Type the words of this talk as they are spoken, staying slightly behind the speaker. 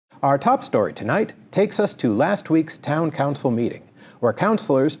Our top story tonight takes us to last week's Town Council meeting, where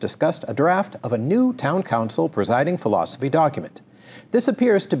councillors discussed a draft of a new Town Council presiding philosophy document. This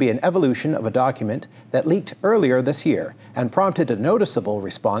appears to be an evolution of a document that leaked earlier this year and prompted a noticeable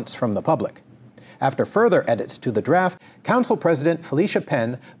response from the public. After further edits to the draft, Council President Felicia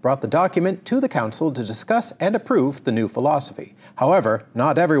Penn brought the document to the Council to discuss and approve the new philosophy. However,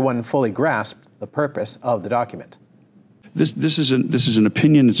 not everyone fully grasped the purpose of the document. This is an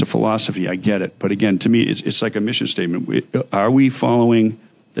opinion, it's a philosophy, I get it. But again, to me, it's like a mission statement. Are we following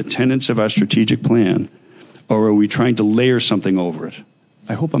the tenets of our strategic plan, or are we trying to layer something over it?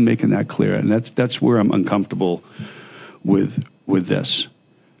 I hope I'm making that clear, and that's where I'm uncomfortable with this.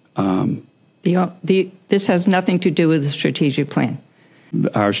 This has nothing to do with the strategic plan.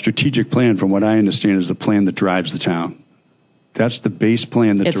 Our strategic plan, from what I understand, is the plan that drives the town. That's the base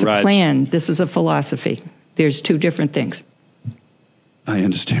plan that drives. It's a plan. This is a philosophy. There's two different things. I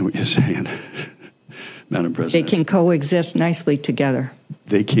understand what you're saying, Madam President. They can coexist nicely together.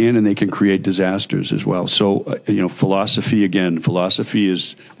 They can, and they can create disasters as well. So, philosophy, again, philosophy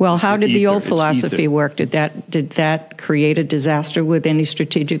is... Well, how did the old philosophy work? Did that create a disaster with any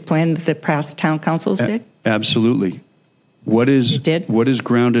strategic plan that the past town councils did? Absolutely. What is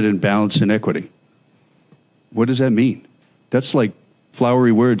grounded in balance and equity? What does that mean? That's like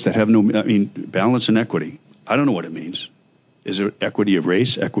flowery words that have balance and equity. I don't know what it means. Is it equity of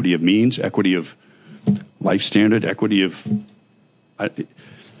race, equity of means, equity of life standard, equity of...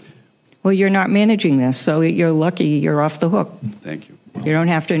 Well, you're not managing this, so you're lucky you're off the hook. Thank you. You don't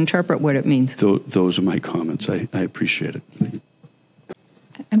have to interpret what it means. Those are my comments. I appreciate it.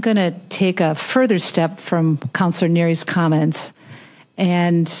 I'm going to take a further step from Councillor Neary's comments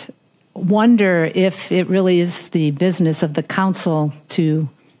and wonder if it really is the business of the council to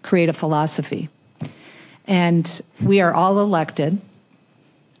create a philosophy. And we are all elected.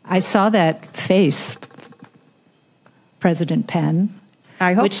 I saw that face, President Penn,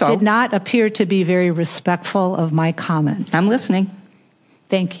 I hope which so. Did not appear to be very respectful of my comment. I'm listening.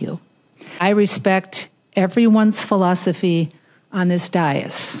 Thank you. I respect everyone's philosophy on this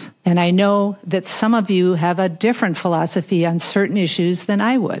dais, and I know that some of you have a different philosophy on certain issues than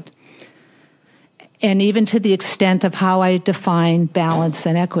I would, and even to the extent of how I define balance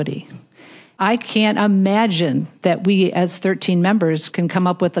and equity. I can't imagine that we as 13 members can come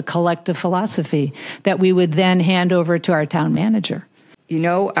up with a collective philosophy that we would then hand over to our town manager.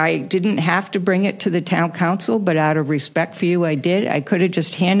 I didn't have to bring it to the town council, but out of respect for you, I did. I could have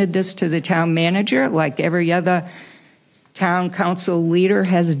just handed this to the town manager like every other town council leader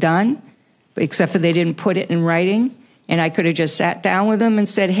has done, except for they didn't put it in writing. And I could have just sat down with them and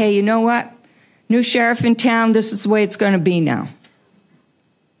said, hey, you know what? New sheriff in town, this is the way it's going to be now.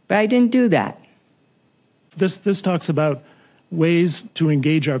 But I didn't do that. This talks about ways to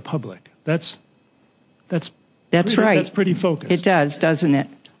engage our public. That's right. That's pretty focused. It does, doesn't it?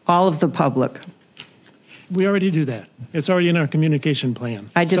 All of the public. We already do that. It's already in our communication plan.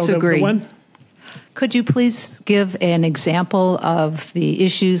 I disagree. So Could you please give an example of the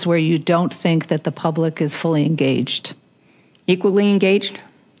issues where you don't think that the public is fully engaged? Equally engaged?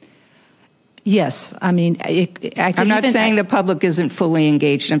 Yes. I mean, I'm not saying the public isn't fully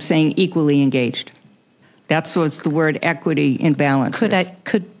engaged. I'm saying equally engaged. That's what's the word equity and balance.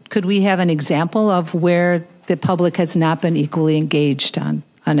 Could we have an example of where the public has not been equally engaged on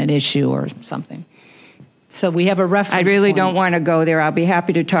an issue or something? So we have a reference I really point. don't want to go there. I'll be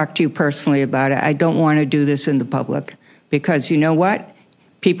happy to talk to you personally about it. I don't want to do this in the public because you know what?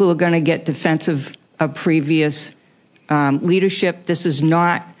 People are going to get defensive of previous leadership. This is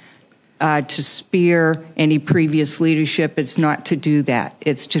not to spear any previous leadership. It's not to do that.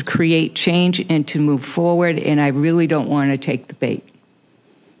 It's to create change and to move forward, and I really don't want to take the bait.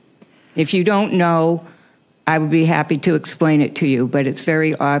 If you don't know, I would be happy to explain it to you, but it's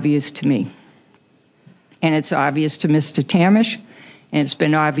very obvious to me. And it's obvious to Mr. Tamish, and it's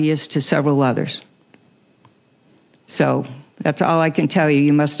been obvious to several others. So that's all I can tell you.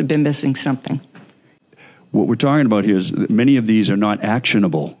 You must have been missing something. What we're talking about here is that many of these are not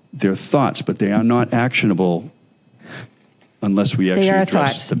actionable. They're thoughts, but they are not actionable unless we actually address They are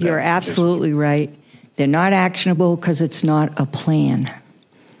thoughts. You're absolutely right. They're not actionable because it's not a plan.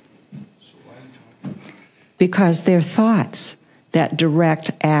 Because they're thoughts that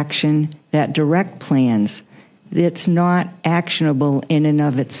direct action, that direct plans. It's not actionable in and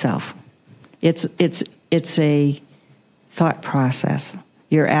of itself. It's a thought process.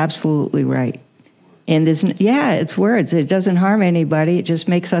 You're absolutely right. And it's words. It doesn't harm anybody. It just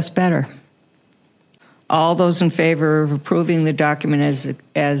makes us better. All those in favor of approving the document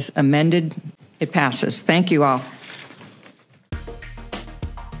as amended, it passes. Thank you all.